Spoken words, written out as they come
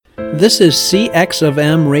This is CX of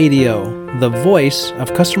M Radio, the voice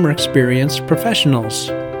of customer experience professionals.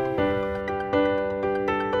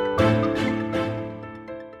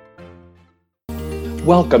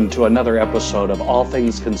 Welcome to another episode of All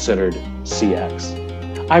Things Considered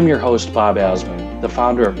CX. I'm your host, Bob Asman, the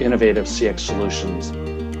founder of Innovative CX Solutions,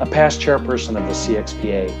 a past chairperson of the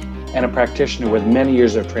CXPA, and a practitioner with many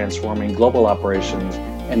years of transforming global operations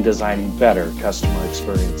and designing better customer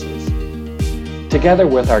experiences. Together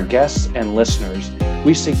with our guests and listeners,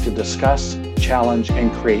 we seek to discuss, challenge,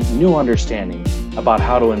 and create new understanding about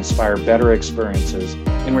how to inspire better experiences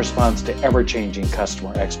in response to ever-changing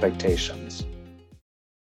customer expectations.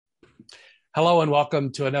 Hello and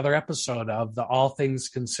welcome to another episode of the All Things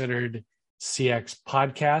Considered CX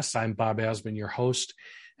podcast. I'm Bob Asman, your host,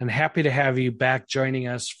 and happy to have you back joining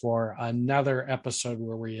us for another episode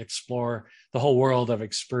where we explore the whole world of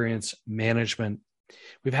experience management.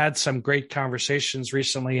 We've had some great conversations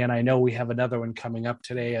recently, and I know we have another one coming up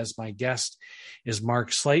today as my guest is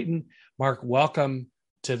Mark Slayton. Mark, welcome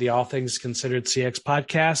to the All Things Considered CX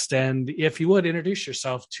podcast. And if you would, introduce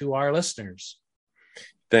yourself to our listeners.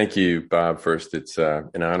 Thank you, Bob. First, it's an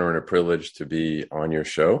honor and a privilege to be on your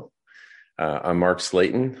show. I'm Mark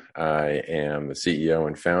Slayton. I am the CEO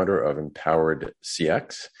and founder of Empowered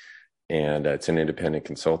CX, and it's an independent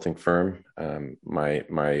consulting firm.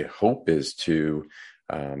 My hope is to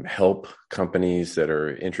help companies that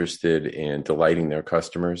are interested in delighting their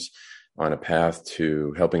customers on a path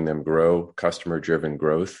to helping them grow, customer-driven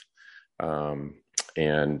growth. I've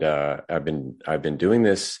been doing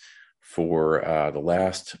this for the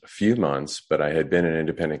last few months, but I had been an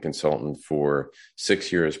independent consultant for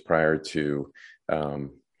 6 years prior to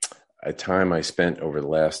a time I spent over the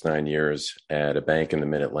last 9 years at a bank in the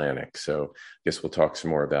Mid-Atlantic. So I guess we'll talk some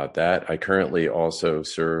more about that. I currently also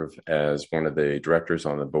serve as one of the directors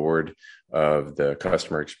on the board of the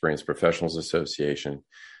Customer Experience Professionals Association,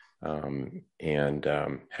 and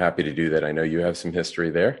happy to do that. I know you have some history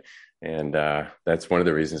there, and that's one of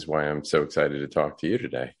the reasons why I'm so excited to talk to you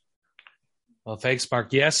today. Well, thanks,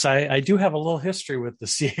 Mark. Yes, I do have a little history with the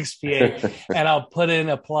CXPA, and I'll put in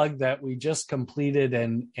a plug that we just completed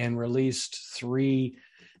and released 3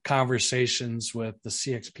 conversations with the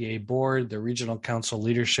CXPA board, the regional council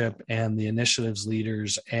leadership, and the initiatives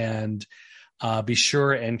leaders. And be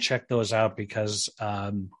sure and check those out because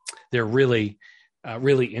they're really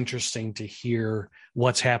interesting to hear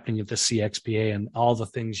what's happening at the CXPA and all the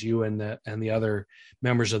things you and the other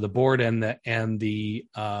members of the board and the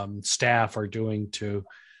staff are doing to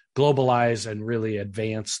globalize and really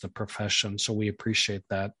advance the profession. So we appreciate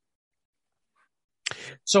that.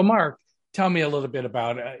 So Mark, tell me a little bit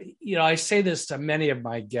about, I say this to many of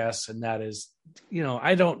my guests, and that is,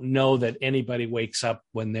 I don't know that anybody wakes up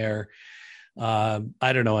when they're in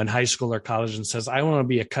high school or college and says, I want to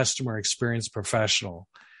be a customer experience professional.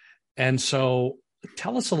 And so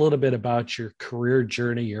tell us a little bit about your career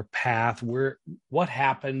journey, your path, what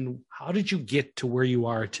happened? How did you get to where you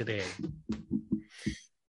are today?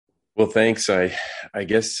 Well, thanks. I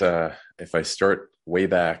guess if I start way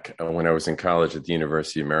back when I was in college at the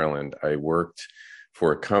University of Maryland, I worked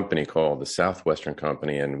for a company called the Southwestern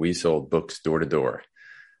Company, and we sold books door to door,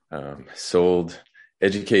 sold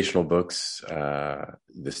educational books,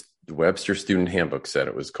 this Webster Student Handbook set,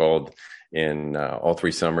 it was called, in all 3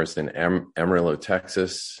 summers in Amarillo,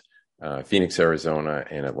 Texas, Phoenix, Arizona,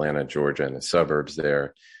 and Atlanta, Georgia, and the suburbs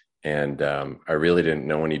there. And I really didn't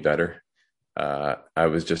know any better. I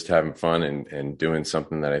was just having fun and doing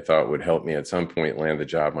something that I thought would help me at some point land the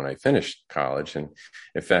job when I finished college. And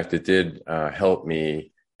in fact, it did help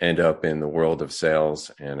me end up in the world of sales.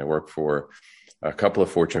 And I worked for a couple of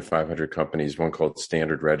Fortune 500 companies, one called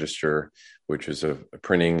Standard Register, which was a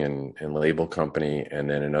printing and label company, and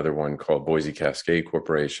then another one called Boise Cascade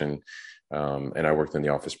Corporation. And I worked in the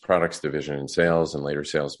office products division in sales and later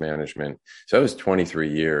sales management. So that was 23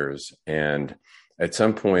 years. And at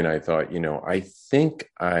some point I thought, I think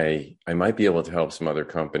I might be able to help some other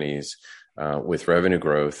companies with revenue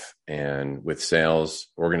growth and with sales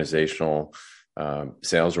organizational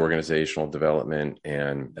development.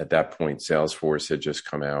 And at that point, Salesforce had just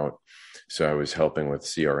come out. So I was helping with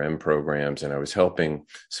CRM programs, and I was helping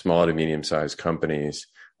small to medium-sized companies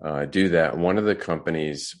do that. One of the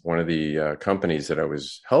companies that I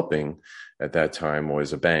was helping at that time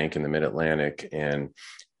was a bank in the Mid-Atlantic, and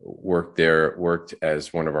worked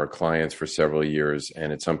as one of our clients for several years.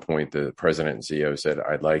 And at some point, the president and CEO said,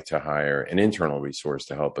 I'd like to hire an internal resource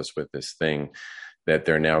to help us with this thing that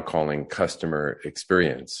they're now calling customer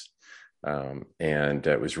experience. And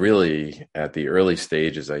it was really at the early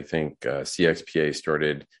stages. I think CXPA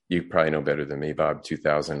started, you probably know better than me, Bob,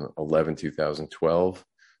 2011, 2012.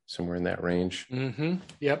 somewhere in that range. Mm-hmm.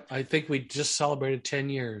 Yep. I think we just celebrated 10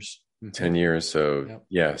 years. 10 years. So Yep.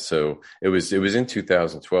 yeah, so it was in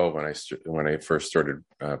 2012 when I first started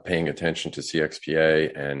paying attention to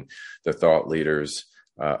CXPA and the thought leaders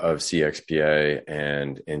of CXPA,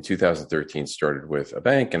 and in 2013 started with a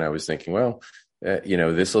bank, and I was thinking, well,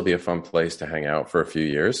 this will be a fun place to hang out for a few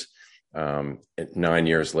years. 9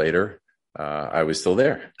 years later, I was still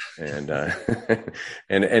there, and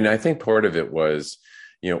and I think part of it was,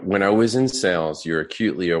 when I was in sales, you're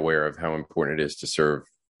acutely aware of how important it is to serve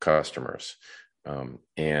customers,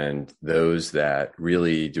 and those that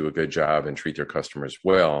really do a good job and treat their customers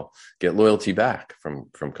well get loyalty back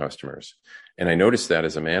from customers. And I noticed that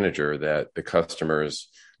as a manager, that the customers,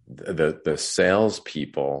 the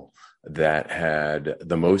salespeople that had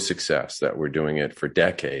the most success, that were doing it for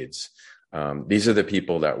decades, these are the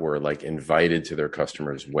people that were like invited to their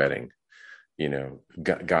customers' wedding,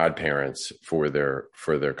 godparents for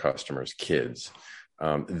their customers' kids.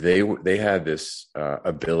 They had this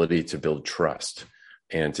ability to build trust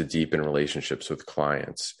and to deepen relationships with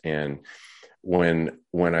clients. And when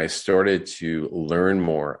I started to learn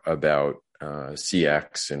more about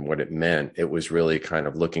CX and what it meant, it was really kind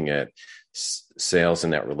of looking at sales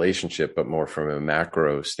and that relationship, but more from a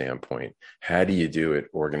macro standpoint. How do you do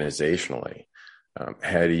it organizationally?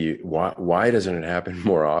 Why doesn't it happen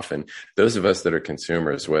more often? Those of us that are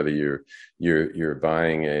consumers, whether you're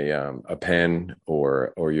buying a pen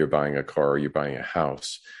or you're buying a car or you're buying a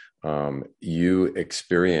house, you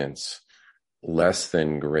experience less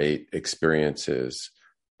than great experiences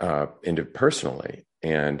interpersonally.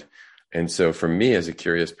 And so for me, as a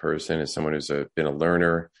curious person, as someone who's been a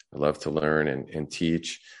learner, I love to learn and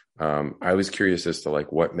teach. I was curious as to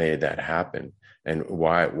what made that happen, and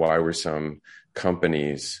why were some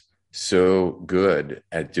companies so good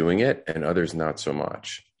at doing it and others not so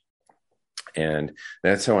much. And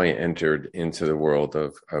that's how I entered into the world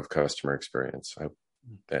of customer experience.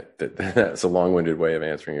 That's a long-winded way of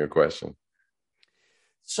answering your question.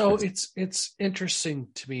 So it's interesting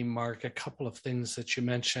to me, Mark, a couple of things that you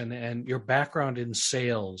mentioned and your background in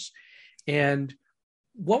sales. And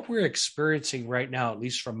what we're experiencing right now, at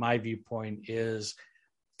least from my viewpoint, is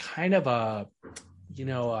kind of a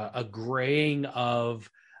graying of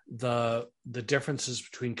the differences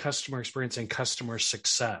between customer experience and customer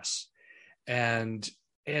success. And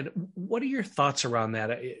what are your thoughts around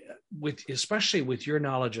that? Especially with your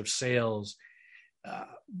knowledge of sales,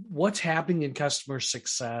 what's happening in customer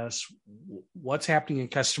success? What's happening in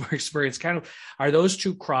customer experience? Kind of, are those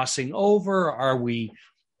two crossing over? Are we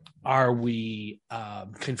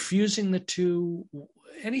confusing the two?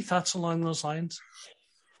 Any thoughts along those lines?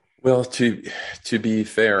 Well, to be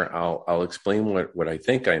fair, I'll explain what I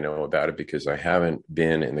think I know about it, because I haven't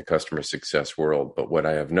been in the customer success world. But what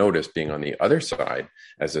I have noticed, being on the other side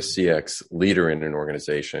as a CX leader in an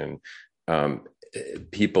organization,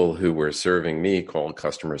 people who were serving me called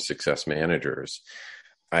customer success managers.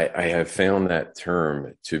 I have found that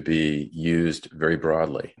term to be used very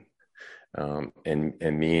broadly, and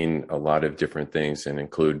mean a lot of different things and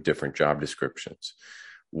include different job descriptions.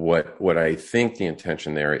 What I think the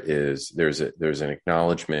intention there is, there's an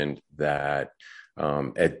acknowledgement that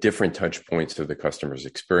at different touch points of the customer's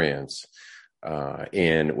experience,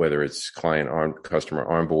 in whether it's customer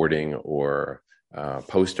onboarding or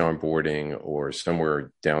post onboarding or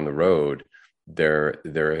somewhere down the road, there's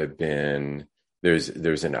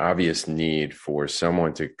an obvious need for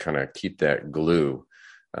someone to kind of keep that glue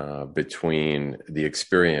between the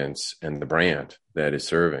experience and the brand that is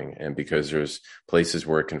serving. And because there's places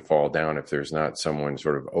where it can fall down if there's not someone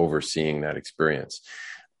sort of overseeing that experience.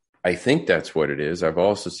 I think that's what it is. I've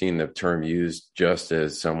also seen the term used just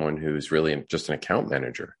as someone who's really just an account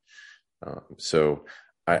manager. So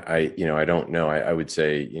I don't know. I would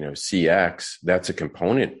say, CX, that's a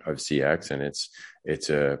component of CX, and it's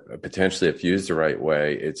a potentially, if used the right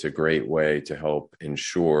way, it's a great way to help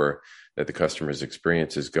ensure that the customer's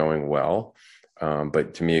experience is going well.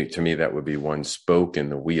 But to me, that would be one spoke in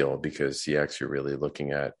the wheel, because CX, you're really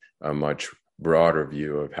looking at a much broader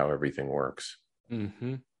view of how everything works.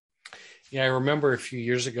 Mm-hmm. Yeah, I remember a few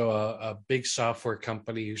years ago, a big software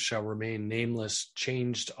company who shall remain nameless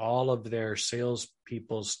changed all of their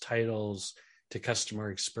salespeople's titles to customer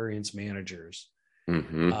experience managers.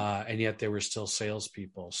 Mm-hmm. And yet they were still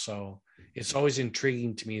salespeople. So it's always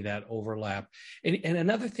intriguing to me, that overlap. And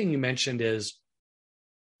another thing you mentioned is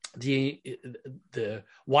the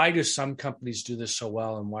why do some companies do this so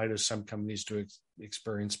well, and why do some companies do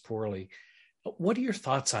experience poorly? What are your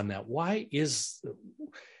thoughts on that? Why is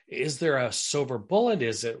there a silver bullet?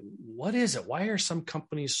 What is it? Why are some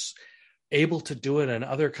companies able to do it and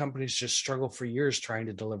other companies just struggle for years trying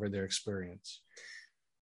to deliver their experience?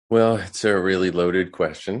 Well, it's a really loaded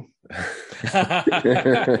question. And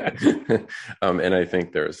I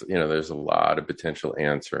think there's a lot of potential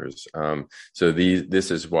answers. So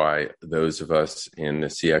this is why those of us in the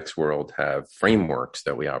CX world have frameworks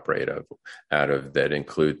that we operate out of that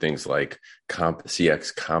include things like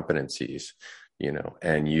CX competencies,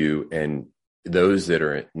 and those that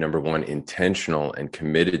are, number one, intentional and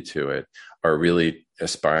committed to it are really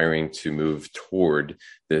aspiring to move toward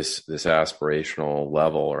this aspirational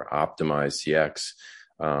level or optimized CX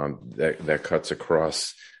that cuts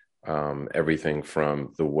across everything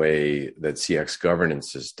from the way that CX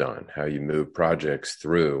governance is done, how you move projects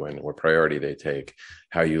through and what priority they take,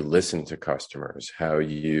 how you listen to customers, how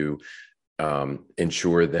you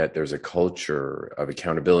ensure that there's a culture of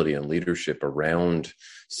accountability and leadership around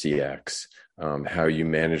CX, how you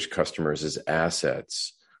manage customers as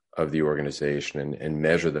assets of the organization and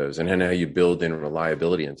measure those, and how you build in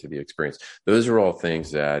reliability into the experience. Those are all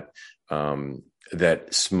things that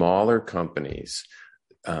smaller companies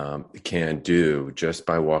can do just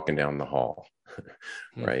by walking down the hall,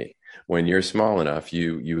 right? When you're small enough,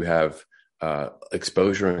 you have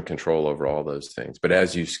exposure and control over all those things. But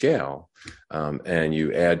as you scale and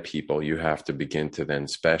you add people, you have to begin to then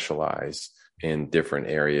specialize in different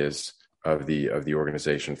areas of the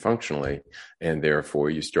organization functionally, and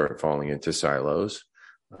therefore you start falling into silos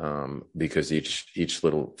because each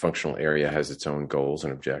little functional area has its own goals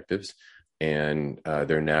and objectives, and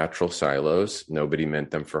they're natural silos. Nobody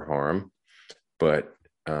meant them for harm, but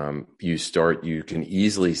you can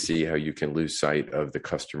easily see how you can lose sight of the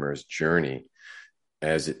customer's journey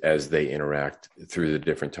as they interact through the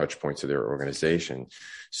different touch points of their organization.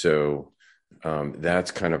 So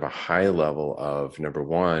that's kind of a high level of, number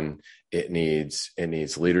one, it needs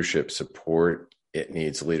leadership support. It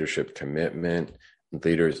needs leadership commitment.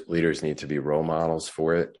 Leaders need to be role models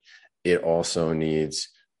for it. It also needs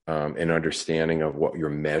an understanding of what you're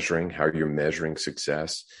measuring, how you're measuring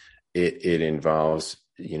success. It involves,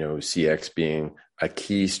 CX being a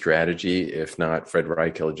key strategy. If not, Fred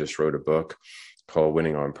Reichheld just wrote a book called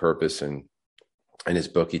Winning on Purpose. And in his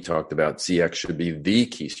book, he talked about CX should be the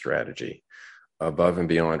key strategy. Above and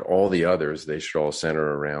beyond all the others, they should all center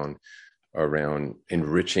around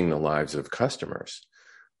enriching the lives of customers,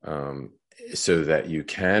 so that you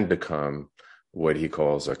can become what he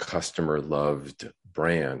calls a customer loved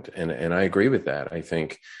brand. And I agree with that. I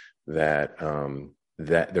think that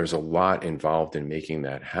that there's a lot involved in making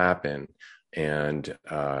that happen. And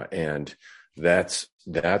that's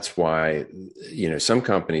why, some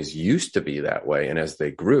companies used to be that way. And as they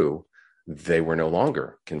grew, they were no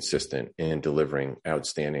longer consistent in delivering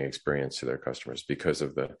outstanding experience to their customers because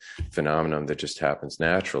of the phenomenon that just happens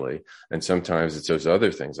naturally. And sometimes it's those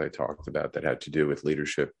other things I talked about that had to do with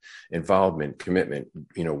leadership, involvement, commitment,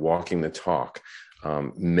 walking the talk,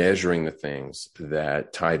 measuring the things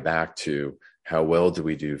that tie back to how well do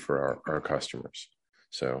we do for our customers.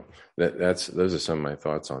 So those are some of my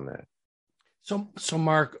thoughts on that. So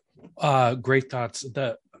Mark, great thoughts.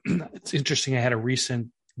 It's interesting. I had a recent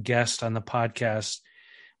guest on the podcast.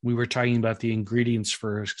 We were talking about the ingredients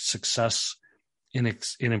for success in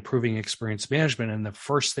improving experience management, and the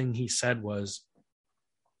first thing he said was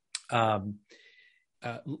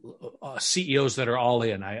CEOs that are all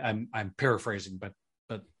in. I'm paraphrasing, but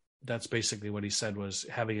that's basically what he said, was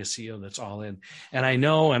having a CEO that's all in. And I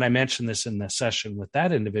know, and I mentioned this in the session with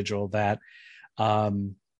that individual, that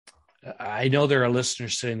I know there are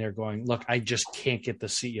listeners sitting there going, look, I just can't get the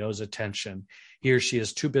CEO's attention. He or she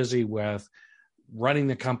is too busy with running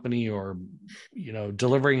the company or,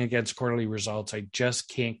 delivering against quarterly results. I just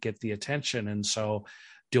can't get the attention. And so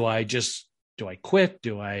do I quit?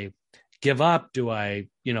 Do I give up? Do I,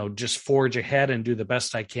 just forge ahead and do the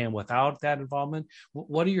best I can without that involvement?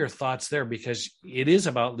 What are your thoughts there? Because it is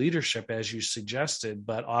about leadership, as you suggested,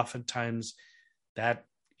 but oftentimes that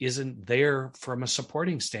isn't there from a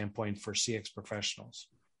supporting standpoint for CX professionals.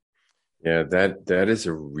 Yeah, that is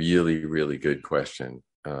a really, really good question,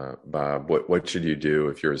 Bob. What should you do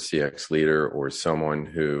if you're a CX leader or someone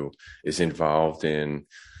who is involved in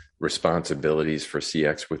responsibilities for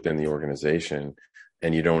CX within the organization,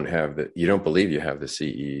 and you don't believe you have the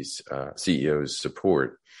CEO's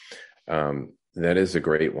support? That is a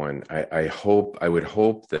great one. I would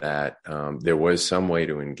hope that there was some way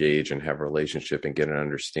to engage and have a relationship and get an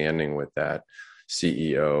understanding with that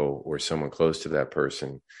CEO or someone close to that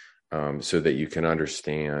person, so that you can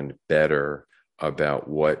understand better about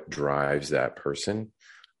what drives that person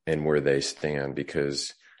and where they stand,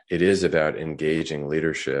 because it is about engaging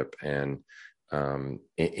leadership and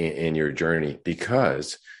in your journey,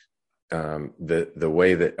 because the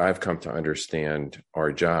way that I've come to understand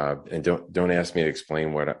our job, and don't ask me to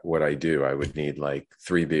explain what I do. I would need like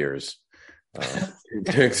 3 beers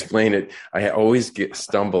to explain it. I always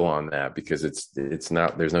stumble on that because it's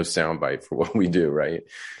not, there's no soundbite for what we do, right?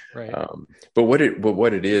 Right. But what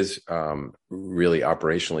it is really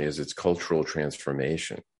operationally is it's cultural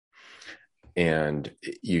transformation. And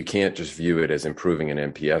you can't just view it as improving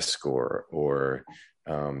an NPS score or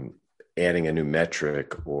adding a new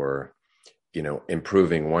metric or,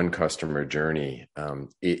 improving one customer journey.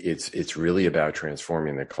 It's really about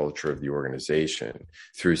transforming the culture of the organization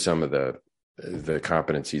through some of the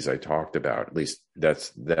competencies I talked about. At least that's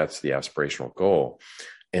the aspirational goal.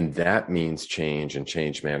 And that means change and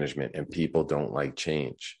change management, and people don't like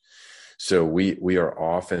change. So we are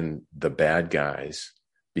often the bad guys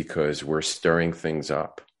because we're stirring things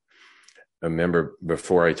up. Remember,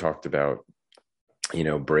 before I talked about,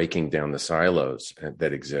 breaking down the silos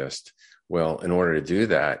that exist. Well, in order to do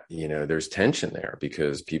that, there's tension there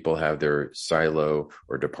because people have their silo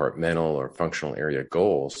or departmental or functional area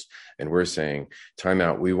goals. And we're saying, time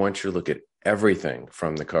out, we want you to look at everything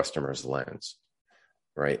from the customer's lens,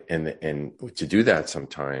 right? And to do that,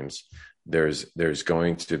 sometimes there's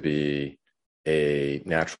going to be a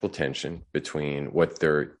natural tension between what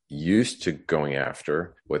they're used to going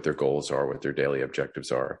after, what their goals are, what their daily objectives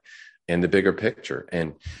are, and the bigger picture.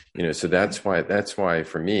 And, so that's why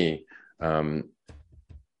for me,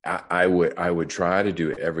 I would try to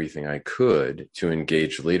do everything I could to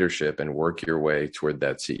engage leadership and work your way toward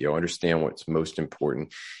that CEO. Understand what's most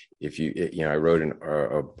important. I wrote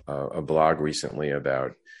a blog recently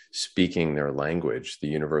about speaking their language. The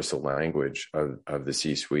universal language of the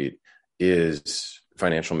C-suite is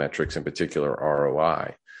financial metrics, in particular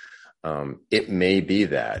ROI. It may be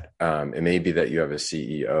that you have a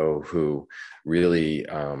CEO who really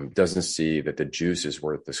doesn't see that the juice is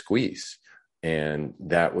worth the squeeze, and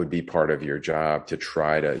that would be part of your job to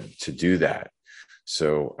try to do that.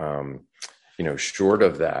 So, short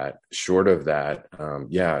of that,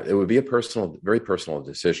 it would be a very personal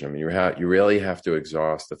decision. I mean, you really have to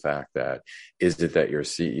exhaust the fact that, is it that your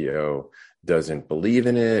CEO doesn't believe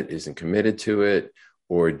in it, isn't committed to it,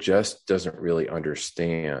 or just doesn't really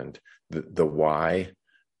understand the why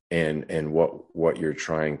and what you're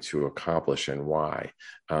trying to accomplish and why,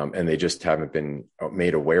 and they just haven't been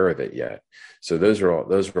made aware of it yet. So those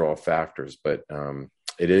are all factors, but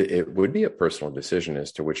it would be a personal decision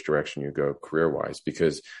as to which direction you go career-wise,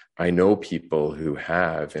 because I know people who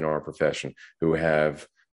have, in our profession, who have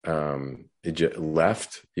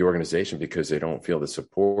left the organization because they don't feel the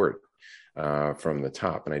support from the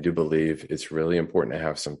top. And I do believe it's really important to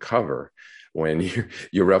have some cover when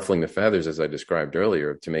you're ruffling the feathers, as I described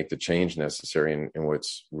earlier, to make the change necessary in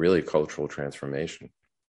what's really cultural transformation.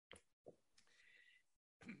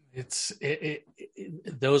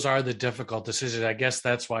 Those are the difficult decisions. I guess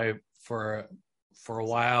that's why for a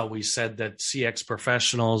while we said that CX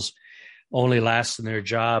professionals only last in their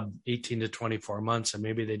job 18 to 24 months, and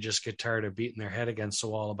maybe they just get tired of beating their head against the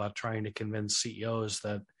wall about trying to convince CEOs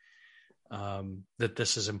that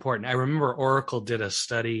this is important. I remember Oracle did a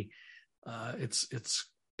study. It's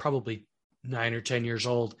probably 9 or 10 years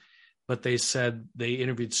old, but they said they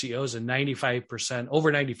interviewed CEOs, and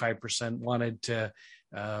over 95% wanted to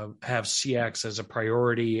have CX as a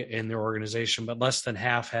priority in their organization, but less than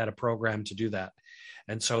half had a program to do that.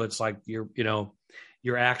 And so it's like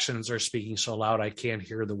your actions are speaking so loud, I can't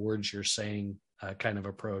hear the words you're saying, kind of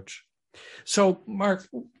approach. So, Mark,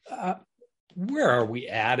 where are we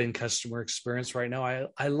at in customer experience right now?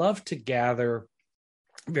 I love to gather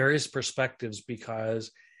various perspectives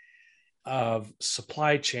because of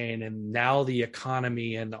supply chain and now the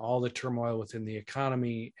economy and all the turmoil within the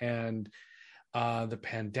economy and the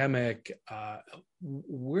pandemic.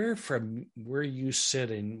 Where you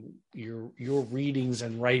sit in your readings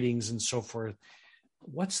and writings and so forth,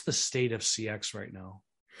 what's the state of CX right now?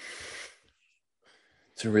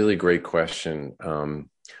 It's a really great question.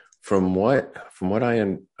 From what I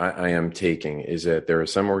am taking is that there are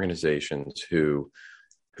some organizations who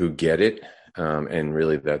get it, and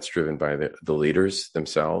really that's driven by the leaders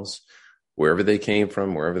themselves, wherever they came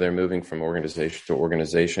from, wherever they're moving from organization to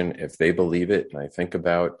organization. If they believe it, and I think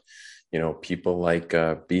about people like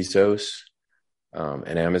Bezos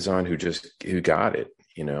and Amazon who got it,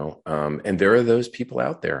 and there are those people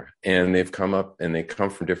out there, and they've come up and they come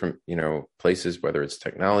from different places, whether it's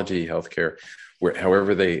technology, healthcare,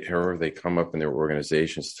 however they come up in their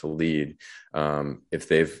organizations to lead.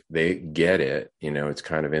 If they get it, it's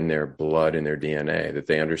kind of in their blood, in their DNA, that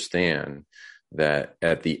they understand that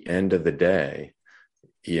at the end of the day,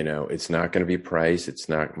 It's not going to be price. It's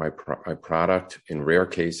not my product. In rare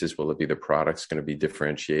cases, will it be the product's going to be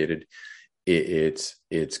differentiated? It's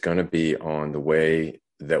going to be on the way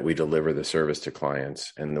that we deliver the service to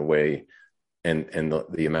clients and the way and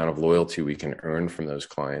the amount of loyalty we can earn from those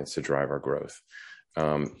clients to drive our growth.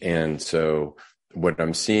 And so what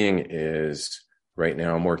I'm seeing is right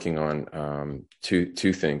now I'm working on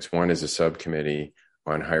two things. One is a subcommittee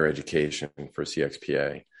on higher education for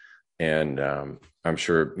CXPA. And I'm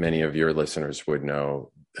sure many of your listeners would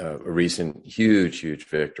know a recent huge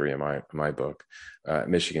victory in my book,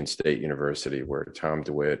 Michigan State University, where Tom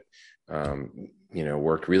DeWitt,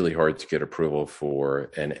 worked really hard to get approval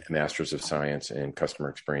for a Master's of Science in Customer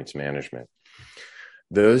Experience Management.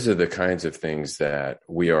 Those are the kinds of things that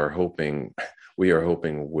we are hoping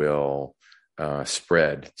will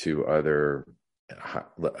spread to other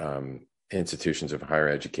institutions of higher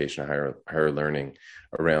education, higher learning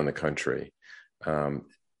around the country.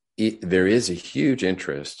 There is a huge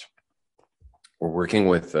interest. We're working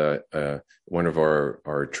with one of our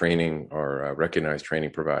recognized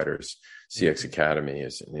training providers, CX Academy,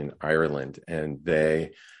 is in Ireland, and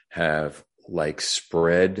they have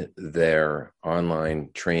spread their online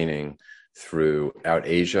training throughout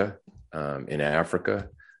Asia, in Africa,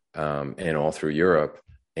 and all through Europe.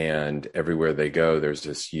 And everywhere they go, there's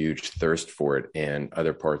this huge thirst for it in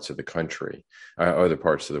other parts of the country, other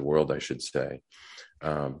parts of the world, I should say,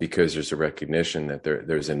 because there's a recognition that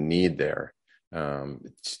there's a need there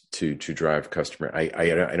to drive customer.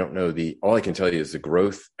 I don't know all I can tell you is the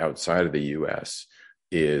growth outside of the U.S.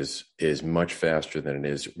 is much faster than it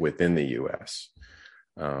is within the U.S.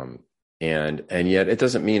 And yet it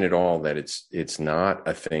doesn't mean at all that it's not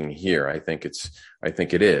a thing here. I think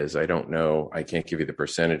it is. I don't know. I can't give you the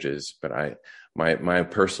percentages, but my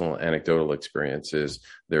personal anecdotal experience is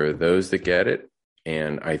there are those that get it,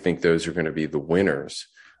 and I think those are going to be the winners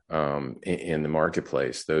in the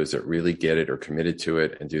marketplace. Those that really get it, are committed to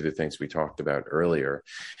it, and do the things we talked about earlier.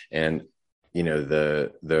 And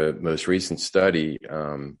the most recent study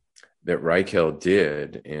that Reichel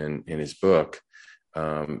did in his book.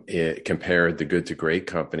 It compared the good to great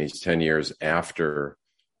companies 10 years after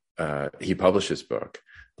he published his book,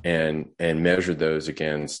 and measured those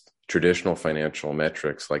against traditional financial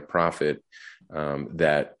metrics like profit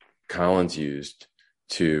that Collins used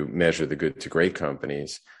to measure the good to great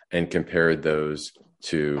companies, and compared those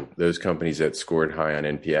to those companies that scored high on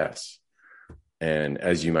NPS. And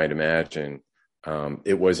as you might imagine,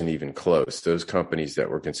 it wasn't even close. Those companies that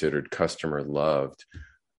were considered customer loved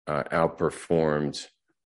outperformed,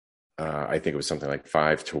 I think it was something like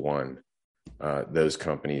 5-1, those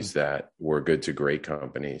companies that were good to great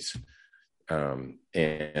companies. And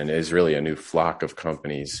is really a new flock of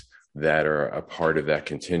companies that are a part of that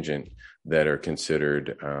contingent that are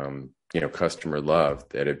considered, customer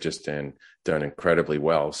loved, that have just done incredibly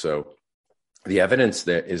well. So the evidence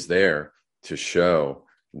that is there to show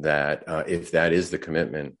that if that is the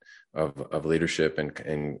commitment of leadership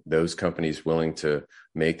and those companies willing to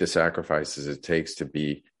make the sacrifices it takes to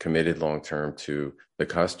be committed long-term to the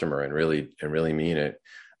customer and really mean it,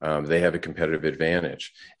 they have a competitive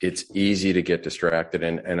advantage. It's easy to get distracted.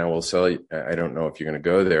 And I will tell you, I don't know if you're going to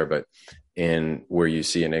go there, but in where you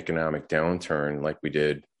see an economic downturn like we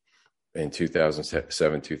did in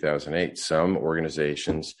 2007, 2008, some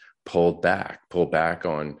organizations pulled back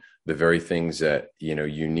on the very things that you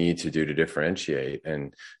need to do to differentiate.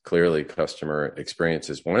 And clearly customer experience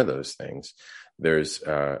is one of those things. There's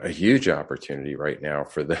a huge opportunity right now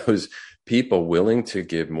for those people willing to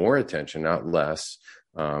give more attention, not less,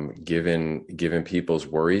 given people's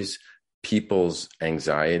worries, people's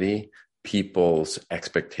anxiety, people's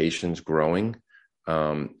expectations growing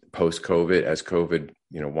post-COVID, as COVID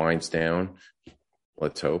winds down,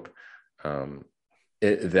 let's hope,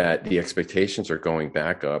 that the expectations are going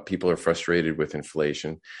back up. People are frustrated with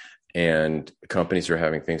inflation, and companies are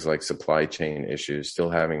having things like supply chain issues, still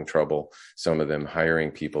having trouble, some of them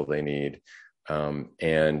hiring people they need.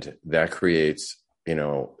 And that creates,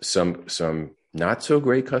 some not so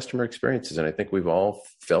great customer experiences. And I think we've all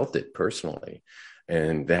felt it personally.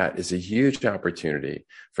 And that is a huge opportunity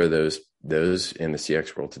for those in the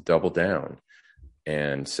CX world to double down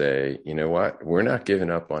and say, you know what, we're not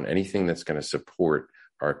giving up on anything that's going to support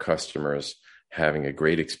our customers having a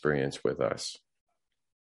great experience with us.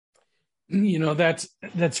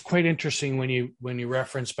 That's quite interesting when you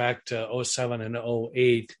reference back to 2007 and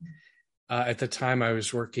 2008. At the time I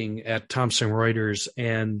was working at Thomson Reuters,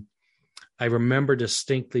 and I remember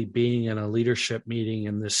distinctly being in a leadership meeting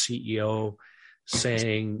and the CEO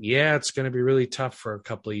saying, yeah, it's going to be really tough for a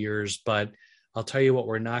couple of years, but I'll tell you what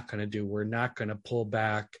we're not going to do. We're not going to pull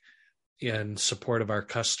back in support of our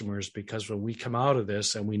customers, because when we come out of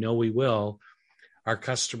this, and we know we will,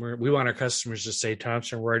 we want our customers to say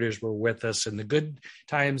Thomson Reuters were with us in the good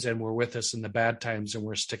times and we're with us in the bad times, and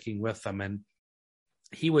we're sticking with them. And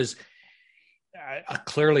he was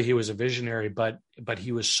clearly he was a visionary, but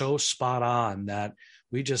he was so spot on that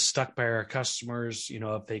we just stuck by our customers.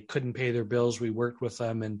 If they couldn't pay their bills, we worked with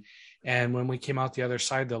them. And when we came out the other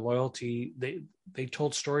side, the loyalty, they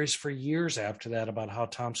told stories for years after that about how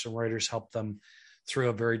Thomson Reuters helped them through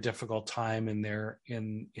a very difficult time in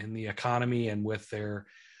the economy and with their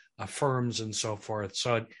firms and so forth.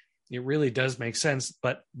 So it really does make sense.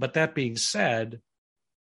 But that being said,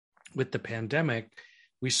 with the pandemic,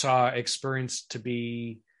 we saw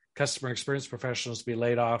customer experience professionals to be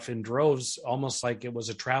laid off in droves, almost like it was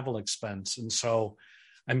a travel expense. And so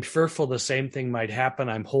I'm fearful the same thing might happen.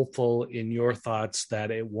 I'm hopeful in your thoughts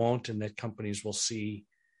that it won't, and that companies will see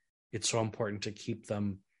it's so important to keep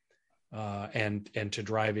them and to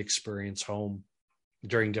drive experience home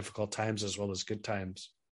during difficult times as well as good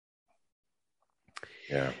times.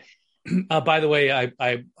 Yeah. By the way,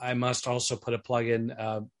 I must also put a plug in.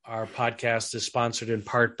 Our podcast is sponsored in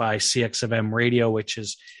part by CXFM Radio, which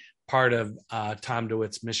is part of Tom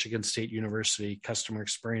DeWitt's Michigan State University Customer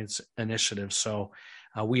Experience Initiative. So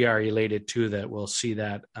we are elated too that we'll see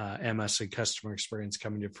that MS and customer experience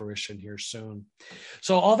coming to fruition here soon.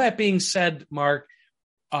 So all that being said, Mark,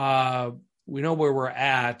 we know where we're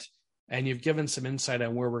at, and you've given some insight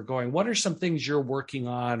on where we're going. What are some things you're working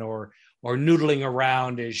on or noodling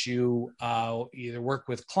around as you either work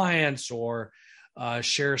with clients or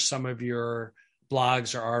share some of your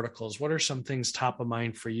blogs or articles? What are some things top of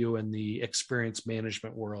mind for you in the experience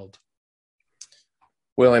management world?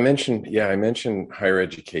 Well, I mentioned higher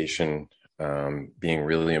education being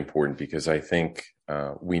really important, because I think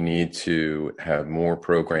we need to have more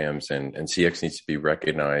programs, and CX needs to be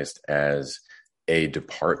recognized as a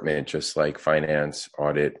department, just like finance,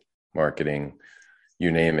 audit, marketing,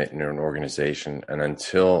 you name it, in an organization. And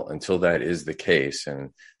until that is the case, and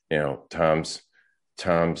Tom's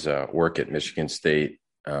work at Michigan State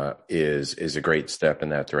is a great step in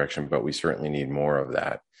that direction, but we certainly need more of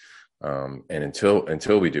that. And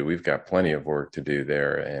until we do, we've got plenty of work to do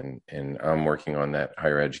there. And I'm working on that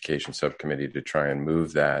higher education subcommittee to try and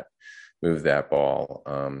move that ball.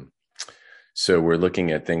 So we're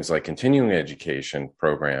looking at things like continuing education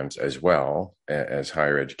programs as well as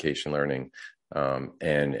higher education learning.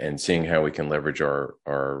 And seeing how we can leverage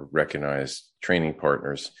our recognized training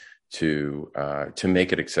partners to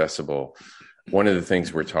make it accessible. One of the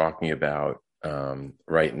things we're talking about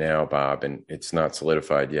right now, Bob, and it's not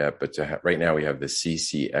solidified yet, but right now we have the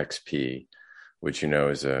CCXP, which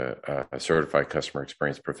is a certified customer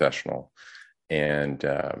experience professional, and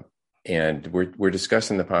we're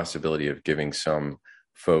discussing the possibility of giving some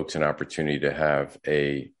folks an opportunity to have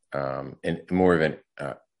more of an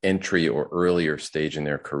entry or earlier stage in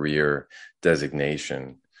their career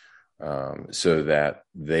designation, so that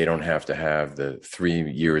they don't have to have the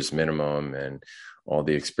 3 years minimum and all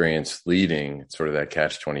the experience leading sort of that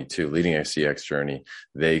catch-22, leading a CX journey.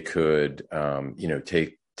 They could,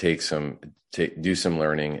 do some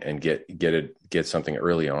learning and get something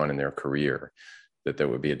early on in their career that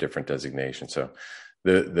would be a different designation. So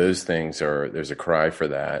those things there's a cry for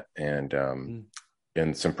that. And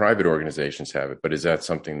some private organizations have it, but is that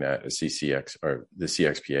something that a CCX or the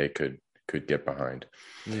CXPA could get behind?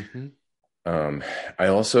 Mm-hmm. I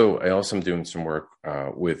also am doing some work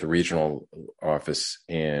with the regional office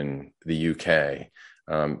in the UK.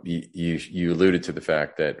 You alluded to the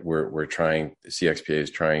fact that CXPA is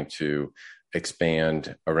trying to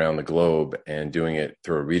expand around the globe and doing it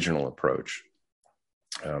through a regional approach.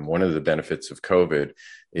 One of the benefits of COVID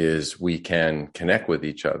is we can connect with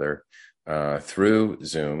each other through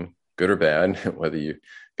Zoom, good or bad, whether you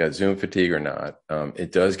got Zoom fatigue or not.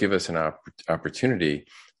 It does give us an opportunity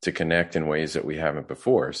to connect in ways that we haven't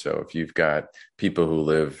before. So if you've got people who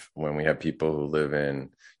live in,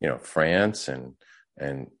 France and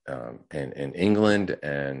England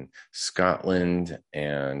and Scotland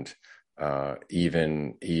and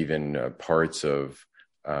even parts of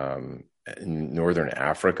Northern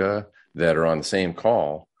Africa that are on the same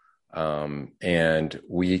call, and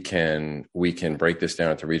we can break this down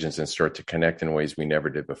into regions and start to connect in ways we never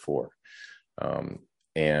did before.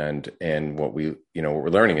 And what we're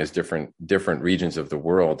learning is different regions of the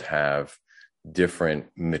world have different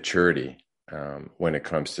maturity when it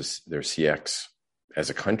comes to their CX as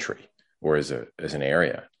a country or as an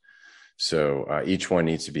area. So each one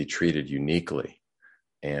needs to be treated uniquely,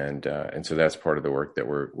 and so that's part of the work that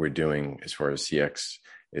we're doing as far as CX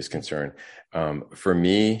is concerned. For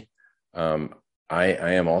me,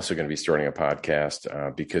 I am also going to be starting a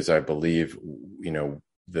podcast because I believe,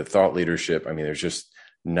 the thought leadership, I mean, there's just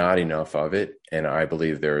not enough of it. And I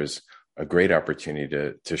believe there's a great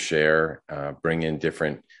opportunity to share, bring in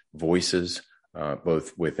different voices,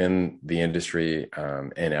 both within the industry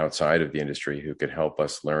and outside of the industry, who could help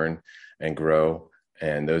us learn and grow.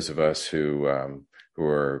 And those of us who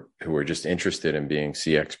are just interested in being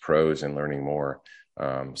CX pros and learning more.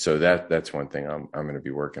 So that's one thing I'm going to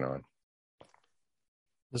be working on.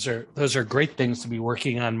 Those are great things to be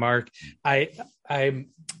working on, Mark. I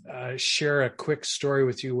share a quick story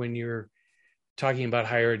with you when you're talking about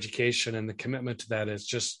higher education and the commitment to that.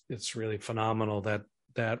 It's really phenomenal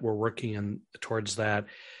that we're working towards that.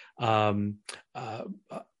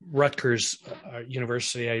 Rutgers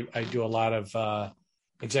University, I do a lot of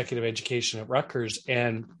executive education at Rutgers,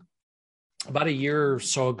 and about a year or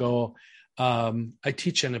so ago, I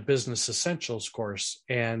teach in a business essentials course,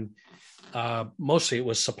 and mostly it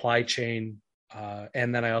was supply chain.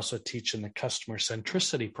 And then I also teach in the customer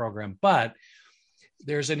centricity program, but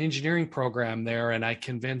there's an engineering program there. And I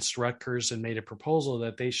convinced Rutgers and made a proposal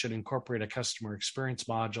that they should incorporate a customer experience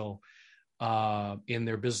module in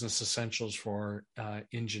their business essentials for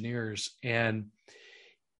engineers. And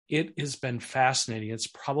it has been fascinating. It's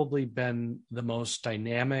probably been the most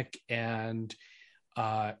dynamic and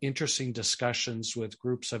interesting discussions with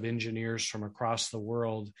groups of engineers from across the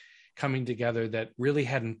world coming together that really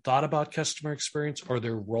hadn't thought about customer experience or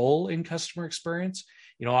their role in customer experience.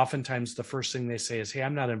 Oftentimes the first thing they say is, "Hey,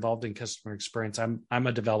 I'm not involved in customer experience. I'm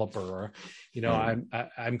a developer," or,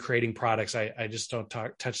 I'm creating products. I just don't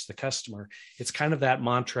touch the customer. It's kind of that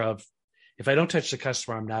mantra of, if I don't touch the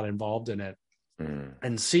customer, I'm not involved in it.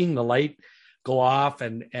 And seeing the light go off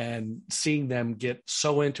and seeing them get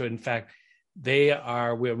so into it. In fact,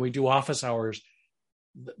 when we do office hours,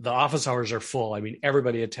 the office hours are full. I mean,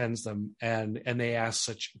 everybody attends them, and they ask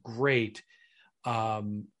such great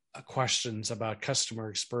questions about customer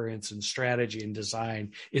experience and strategy and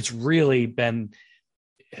design. It's really been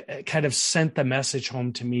kind of sent the message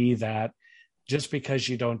home to me that just because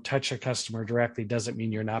you don't touch a customer directly doesn't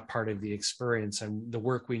mean you're not part of the experience, and the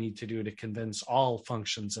work we need to do to convince all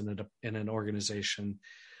functions in an organization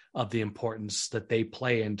of the importance that they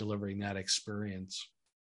play in delivering that experience.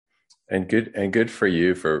 And good for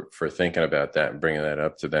you for thinking about that and bringing that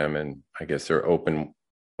up to them. And I guess their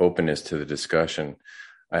openness to the discussion.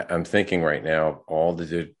 I'm thinking right now, all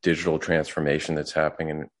the digital transformation that's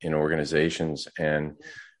happening in organizations. And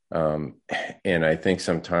I think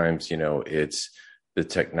sometimes, it's the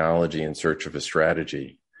technology in search of a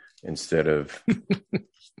strategy instead of,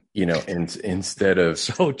 instead of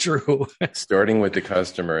so true starting with the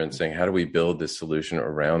customer and saying, how do we build this solution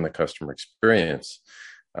around the customer experience?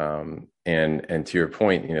 And to your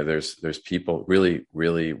point, there's people really,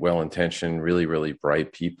 really well-intentioned, really, really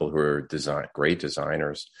bright people who are great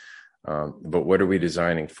designers. But what are we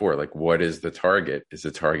designing for? Like, what is the target? Is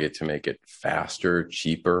the target to make it faster,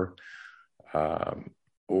 cheaper?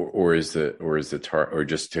 Or is the target, or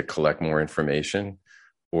just to collect more information?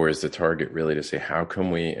 Or is the target really to say, how can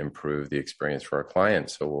we improve the experience for our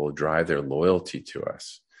clients so we'll drive their loyalty to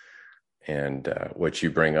us? And what you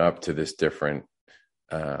bring up to this different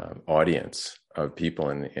audience of people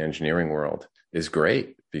in the engineering world is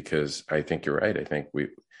great, because I think you're right. I think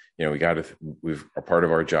a part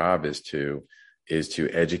of our job is to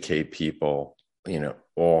educate people,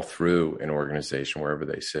 all through an organization, wherever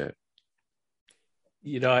they sit.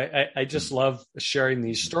 I just love sharing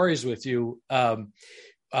these stories with you.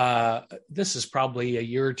 This is probably a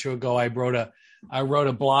year or two ago. I wrote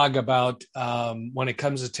a blog about when it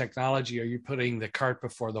comes to technology, are you putting the cart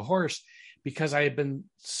before the horse? Because I had been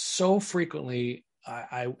so frequently,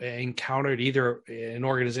 I encountered either in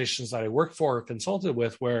organizations that I worked for or consulted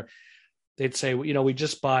with, where they'd say, we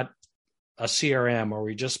just bought a CRM, or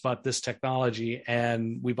we just bought this technology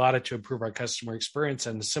and we bought it to improve our customer experience.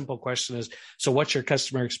 And the simple question is, so what's your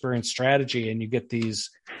customer experience strategy? And you get these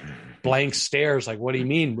blank stares, like, what do you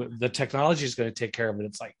mean? The technology is going to take care of it.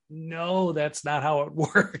 It's like, no, that's not how it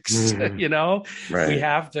works. Mm-hmm. Right. We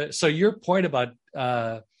have to. So your point about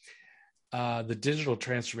the digital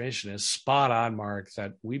transformation is spot on, Mark,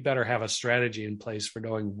 that we better have a strategy in place for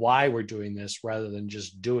knowing why we're doing this rather than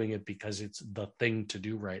just doing it because it's the thing to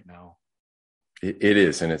do right now. It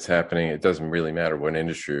is, and it's happening. It doesn't really matter what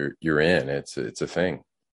industry you're in. It's a thing.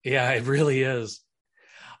 Yeah, it really is.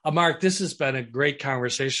 Mark, this has been a great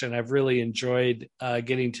conversation. I've really enjoyed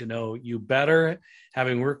getting to know you better,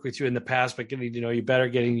 having worked with you in the past, but getting to know you better,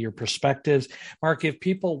 getting your perspectives. Mark, if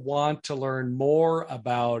people want to learn more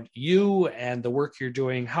about you and the work you're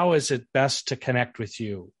doing, how is it best to connect with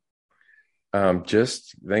you?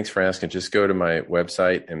 Just thanks for asking. Just go to my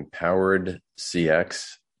website,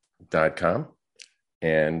 empoweredcx.com,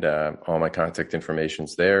 and all my contact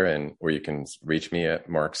information's there, or you can reach me at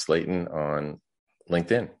Mark Slayton on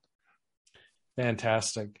LinkedIn.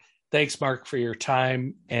 Fantastic. Thanks, Mark, for your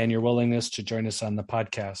time and your willingness to join us on the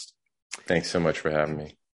podcast. Thanks so much for having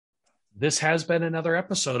me. This has been another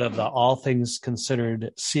episode of the All Things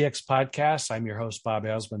Considered CX podcast. I'm your host, Bob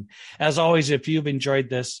Asman. As always, if you've enjoyed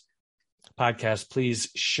this podcast, please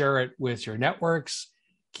share it with your networks.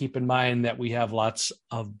 Keep in mind that we have lots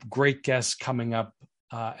of great guests coming up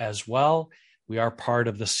as well. We are part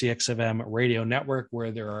of the CXFM radio network,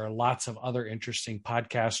 where there are lots of other interesting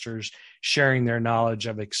podcasters sharing their knowledge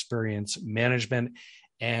of experience management.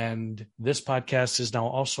 And this podcast is now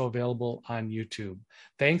also available on YouTube.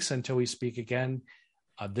 Thanks until we speak again.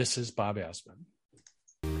 This is Bob Asman.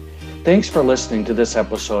 Thanks for listening to this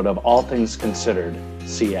episode of All Things Considered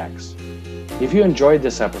CX. If you enjoyed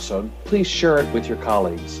this episode, please share it with your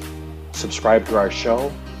colleagues. Subscribe to our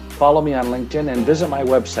show, follow me on LinkedIn, and visit my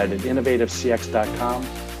website at innovativecx.com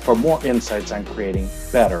for more insights on creating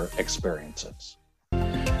better experiences.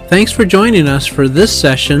 Thanks for joining us for this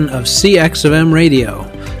session of CXFM Radio.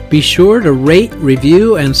 Be sure to rate,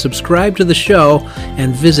 review, and subscribe to the show,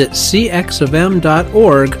 and visit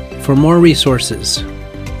cxfm.org for more resources.